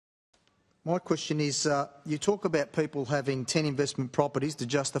My question is, you talk about people having 10 investment properties to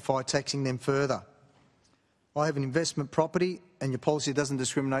justify taxing them further. I have an investment property and your policy doesn't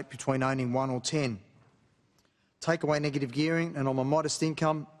discriminate between owning 1 or 10. Take away negative gearing and on a modest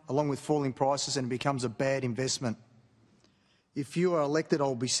income, along with falling prices, and it becomes a bad investment. If you are elected, I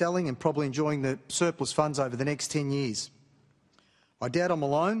will be selling and probably enjoying the surplus funds over the next 10 years. I doubt I'm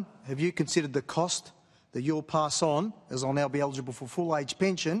alone. Have you considered the cost that you'll pass on, as I'll now be eligible for full age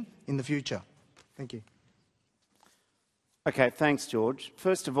pension in the future? Thank you. Okay, thanks, George.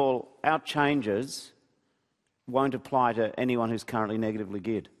 First of all, our changes won't apply to anyone who's currently negatively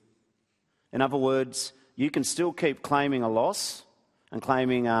geared. In other words, you can still keep claiming a loss and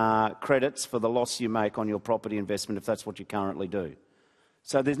claiming credits for the loss you make on your property investment if that's what you currently do.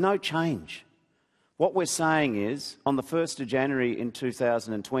 So there's no change. What we're saying is, on the 1st of January in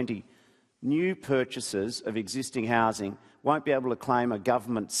 2020, new purchases of existing housing won't be able to claim a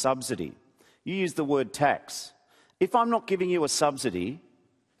government subsidy. You use the word tax. If I'm not giving you a subsidy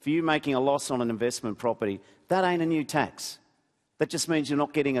for you making a loss on an investment property, that ain't a new tax. That just means you're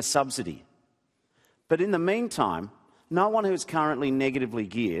not getting a subsidy. But in the meantime, no one who's currently negatively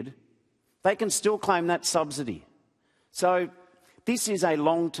geared, they can still claim that subsidy. So this is a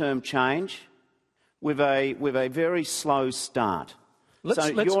long-term change with a very slow start. None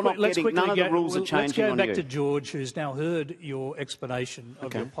of the rules are changing on you. Let's go back to George, who's now heard your explanation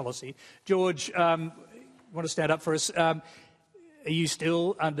of your policy. George, want to stand up for us? Are you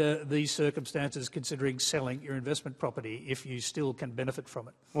still, under these circumstances, considering selling your investment property if you still can benefit from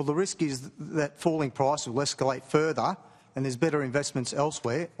it? Well, the risk is that falling price will escalate further and there's better investments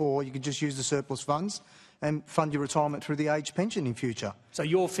elsewhere, or you could just use the surplus funds and fund your retirement through the age pension in future. So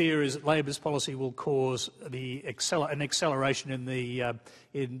your fear is that Labor's policy will cause an acceleration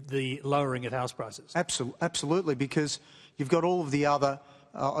in the lowering of house prices? Absolutely, because you've got all of the other,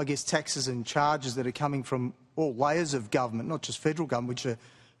 I guess, taxes and charges that are coming from all layers of government, not just federal government,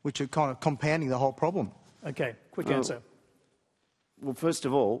 which are kind of compounding the whole problem. Okay, quick answer. Well, first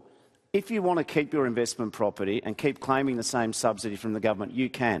of all, if you want to keep your investment property and keep claiming the same subsidy from the government, you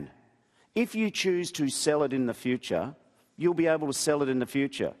can. If you choose to sell it in the future, you'll be able to sell it in the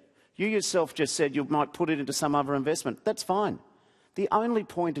future. You yourself just said you might put it into some other investment. That's fine. The only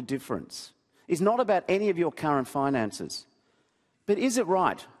point of difference is not about any of your current finances. But is it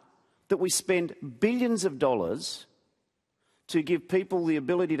right that we spend billions of dollars to give people the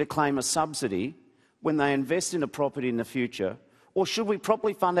ability to claim a subsidy when they invest in a property in the future? Or should we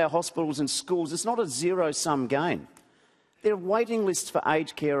properly fund our hospitals and schools? It's not a zero-sum game. Their waiting lists for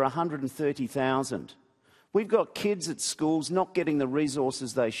aged care are 130,000. We've got kids at schools not getting the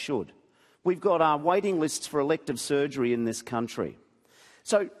resources they should. We've got our waiting lists for elective surgery in this country.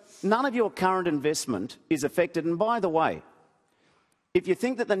 So none of your current investment is affected. And by the way, if you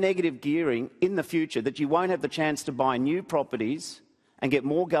think that the negative gearing in the future, that you won't have the chance to buy new properties and get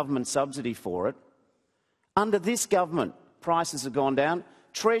more government subsidy for it, under this government, prices have gone down.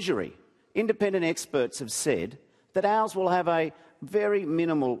 Treasury, independent experts have said that ours will have a very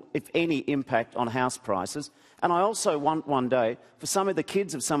minimal, if any, impact on house prices. And I also want one day for some of the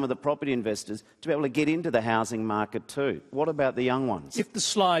kids of some of the property investors to be able to get into the housing market too. What about the young ones? If the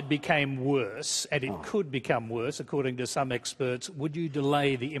slide became worse, and it could become worse, according to some experts, would you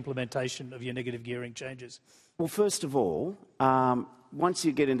delay the implementation of your negative gearing changes? Well, first of all, once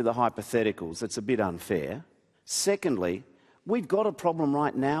you get into the hypotheticals, it's a bit unfair. Secondly, we've got a problem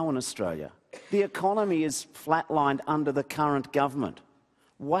right now in Australia. The economy is flatlined under the current government.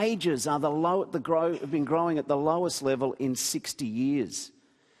 Wages are have been growing at the lowest level in 60 years.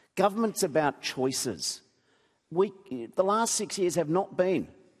 Government's about choices. The last 6 years have not been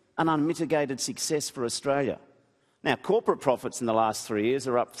an unmitigated success for Australia. Now, corporate profits in the last 3 years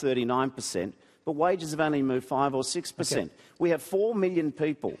are up 39%, but wages have only moved 5 or 6%. Okay. We have 4 million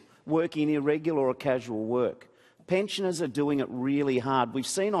people working irregular or casual work. Pensioners are doing it really hard. We've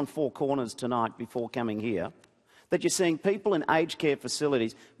seen on Four Corners tonight, before coming here, that you're seeing people in aged care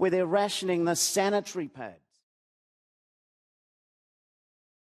facilities where they're rationing the sanitary pad.